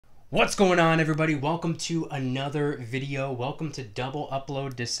What's going on, everybody? Welcome to another video. Welcome to Double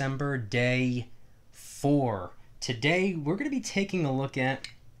Upload December Day 4. Today, we're going to be taking a look at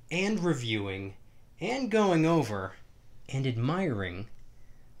and reviewing and going over and admiring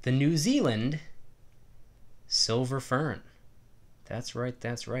the New Zealand Silver Fern. That's right,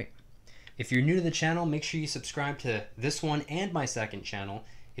 that's right. If you're new to the channel, make sure you subscribe to this one and my second channel.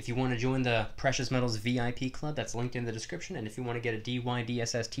 If you want to join the Precious Metals VIP Club, that's linked in the description. And if you want to get a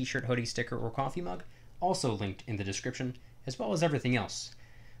DYDSS t-shirt, hoodie, sticker, or coffee mug, also linked in the description, as well as everything else.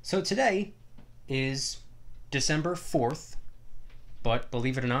 So today is December 4th, but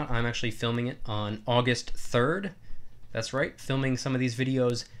believe it or not, I'm actually filming it on August 3rd. That's right, filming some of these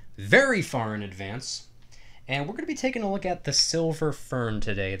videos very far in advance. And we're going to be taking a look at the Silver Fern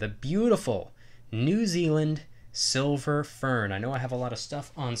today, the beautiful New Zealand Silver Fern. I know I have a lot of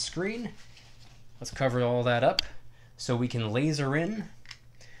stuff on screen. Let's cover all that up so we can laser in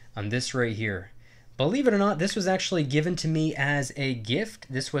on this right here. Believe it or not, this was actually given to me as a gift.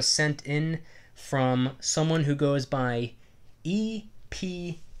 This was sent in from someone who goes by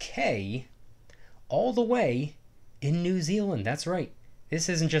EPK all the way in New Zealand. That's right. This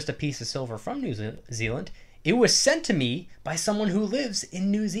isn't just a piece of silver from New Zealand. It was sent to me by someone who lives in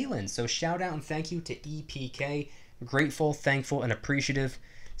New Zealand. So shout out and thank you to EPK. Grateful, thankful, and appreciative.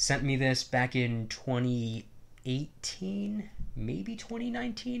 Sent me this back in 2018, maybe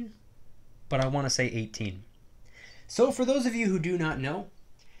 2019, but I want to say 18. So for those of you who do not know,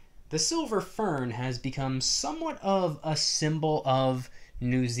 the Silver Fern has become somewhat of a symbol of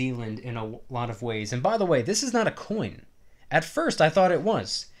New Zealand in a lot of ways. And by the way, this is not a coin. At first I thought it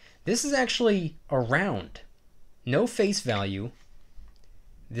was. This is actually a round. No face value.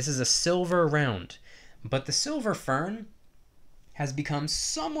 This is a silver round. But the Silver Fern has become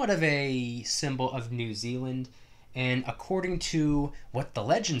somewhat of a symbol of New Zealand. And according to what the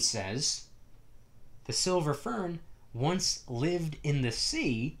legend says, the Silver Fern once lived in the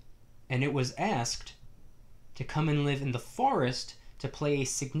sea, and it was asked to come and live in the forest to play a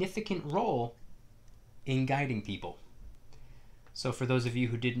significant role in guiding people. So for those of you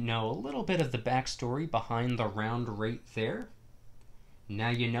who didn't know a little bit of the backstory behind the round right there, now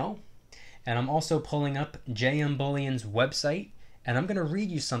you know. And I'm also pulling up JM Bullion's website, and I'm going to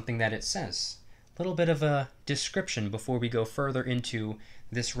read you something that it says. A little bit of a description before we go further into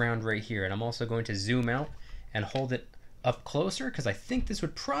this round right here. And I'm also going to zoom out and hold it up closer, because I think this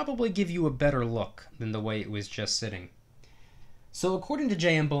would probably give you a better look than the way it was just sitting. So according to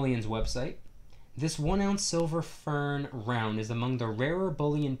JM Bullion's website, this 1-ounce Silver Fern round is among the rarer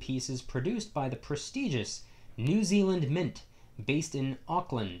bullion pieces produced by the prestigious New Zealand Mint, based in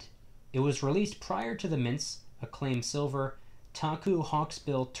Auckland. It was released prior to the Mint's acclaimed silver Taku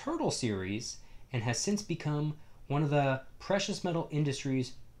Hawksbill Turtle series and has since become one of the precious metal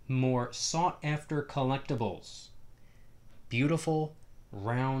industry's more sought-after collectibles. Beautiful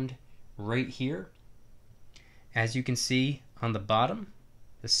round right here. As you can see on the bottom,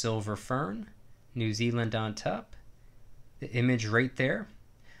 the Silver Fern, New Zealand on top, the image right there.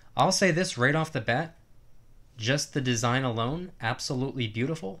 I'll say this right off the bat, just the design alone, absolutely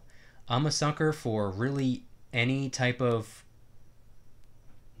beautiful. I'm a sucker for really any type of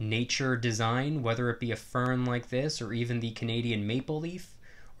nature design, whether it be a fern like this or even the Canadian maple leaf,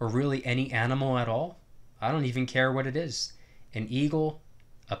 or really any animal at all. I don't even care what it is. An eagle,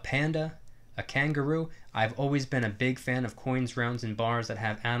 a panda, a kangaroo. I've always been a big fan of coins, rounds, and bars that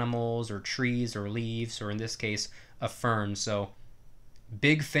have animals or trees or leaves, or in this case, a fern. So,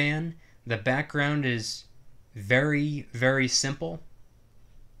 big fan. The background is very, very simple.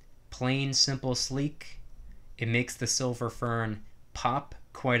 Plain, simple, sleek. It makes the Silver Fern pop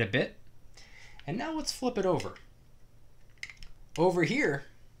quite a bit. And now let's flip it over. Over here,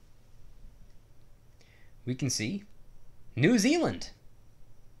 we can see New Zealand.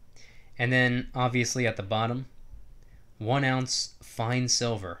 And then, obviously, at the bottom, 1-ounce fine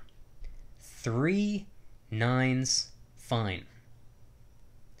silver. 3 9s fine.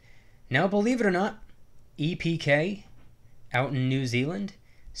 Now, believe it or not, EPK out in New Zealand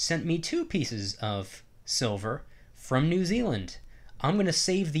sent me 2 pieces of silver from New Zealand. I'm going to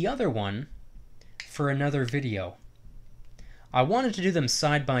save the other one for another video. I wanted to do them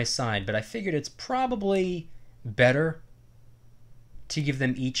side by side, but I figured it's probably better to give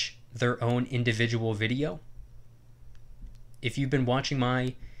them each their own individual video. If you've been watching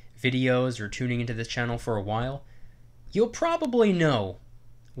my videos or tuning into this channel for a while, you'll probably know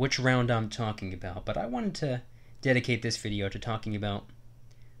which round I'm talking about, but I wanted to dedicate this video to talking about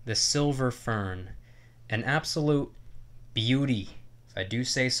the Silver Fern, an absolute beauty, if I do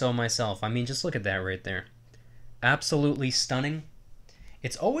say so myself. I mean, just look at that right there. Absolutely stunning.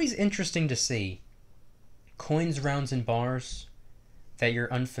 It's always interesting to see coins, rounds, and bars that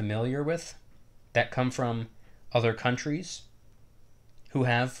you're unfamiliar with, that come from other countries who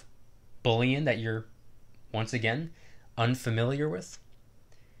have bullion that you're, once again, unfamiliar with.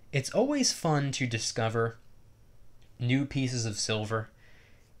 It's always fun to discover new pieces of silver.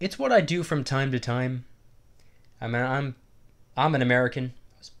 It's what I do from time to time. I mean, I'm an American.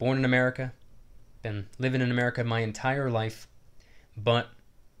 I was born in America. Been living in America my entire life. But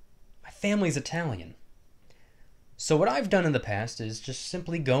my family's Italian. So what I've done in the past is just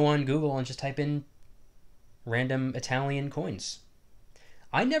simply go on Google and just type in random Italian coins.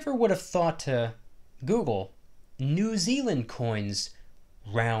 I never would have thought to Google New Zealand coins,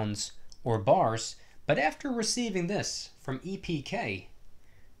 rounds, or bars, but after receiving this from EPK,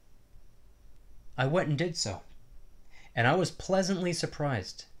 I went and did so. And I was pleasantly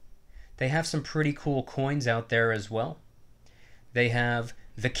surprised. They have some pretty cool coins out there as well. They have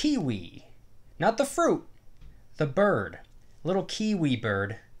the kiwi, not the fruit, the bird, little kiwi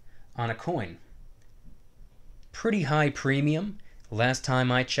bird on a coin. Pretty high premium. Last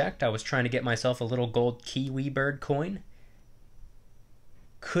time I checked, I was trying to get myself a little gold kiwi bird coin.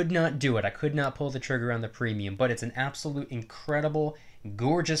 Could not do it. I could not pull the trigger on the premium, but it's an absolute incredible,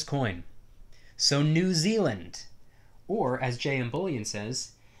 gorgeous coin. So New Zealand, or as J.M. Bullion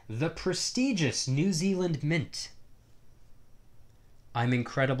says, the prestigious New Zealand Mint. I'm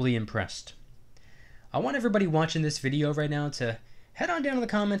incredibly impressed. I want everybody watching this video right now to head on down to the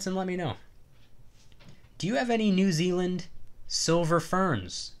comments and let me know. Do you have any New Zealand silver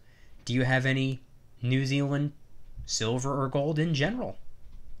ferns? Do you have any New Zealand silver or gold in general?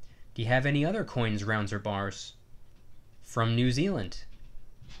 Do you have any other coins, rounds, or bars from New Zealand?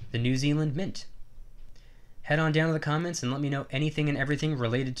 The New Zealand Mint. Head on down to the comments and let me know anything and everything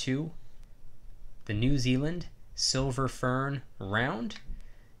related to the New Zealand silver fern round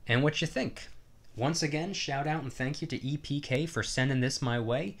and what you think. Once again, shout out and thank you to EPK for sending this my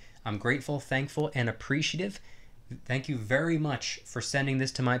way. I'm grateful, thankful, and appreciative. Thank you very much for sending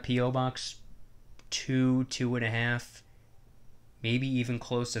this to my P.O. Box 2.5, maybe even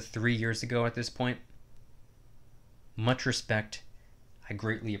close to 3 years ago at this point. Much respect. I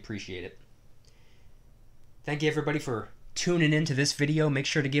greatly appreciate it. Thank you everybody for tuning into this video. Make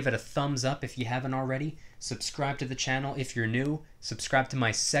sure to give it a thumbs up if you haven't already. Subscribe to the channel if you're new. Subscribe to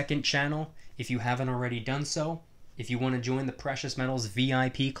my second channel if you haven't already done so. If you want to join the Precious Metals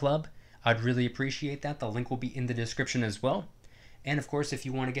VIP Club, I'd really appreciate that. The link will be in the description as well. And of course, if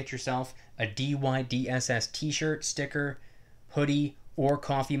you want to get yourself a DYDSS t-shirt, sticker, hoodie, or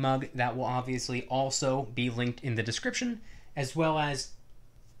coffee mug, that will obviously also be linked in the description, as well as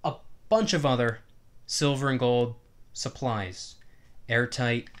a bunch of other silver and gold supplies.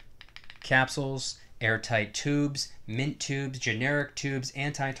 Airtight capsules, airtight tubes, mint tubes, generic tubes,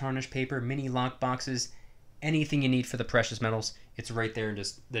 anti-tarnish paper, mini lock boxes, anything you need for the precious metals, it's right there in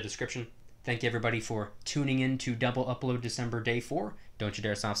the description. Thank you everybody for tuning in to Double Upload December Day 4. Don't you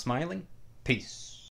dare stop smiling. Peace.